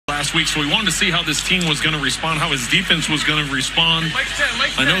last week, so we wanted to see how this team was going to respond, how his defense was going to respond.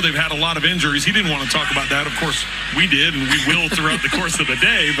 I know they've had a lot of injuries. He didn't want to talk about that. Of course, we did, and we will throughout the course of the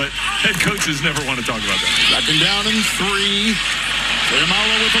day, but head coaches never want to talk about that. Second down and 3.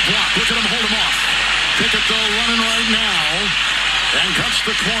 Jamala with the block. Look at him hold him off. Pickett, though, running right now. And cuts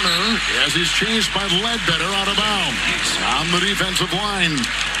the corner as he's chased by Ledbetter out of bounds. On the defensive line,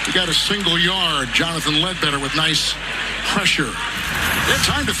 he got a single yard. Jonathan Ledbetter with nice pressure. He had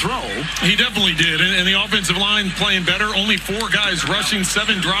time to throw. He definitely did. And the offensive line playing better. Only 4 guys rushing,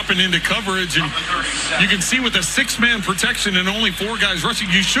 7 dropping into coverage. And you can see with a 6-man protection and only 4 guys rushing,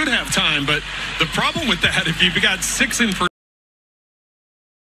 you should have time. But the problem with that, if you've got 6 in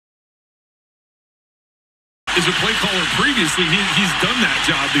is a play caller previously. He's done that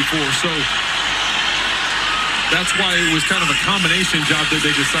job before, so that's why it was kind of a combination job that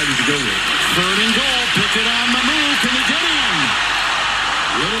they decided to go with. Third and goal. Pickett on the move. Can he get him?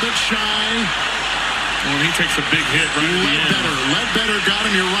 A little bit shy. Well, he takes a big hit right at the end. Ledbetter got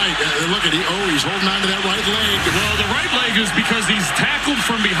him. You're right. Look at he's holding on to that right leg. Well, the right leg is because he's tackled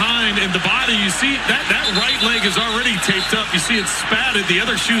from behind, and the body, you see, that right leg is already taped up. You see it's spatted. The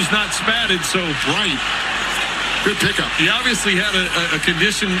other shoe's not spatted, so... Right. Good pickup. He obviously had a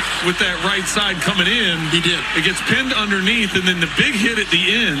condition with that right side coming in. He did. It gets pinned underneath, and then the big hit at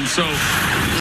the end. So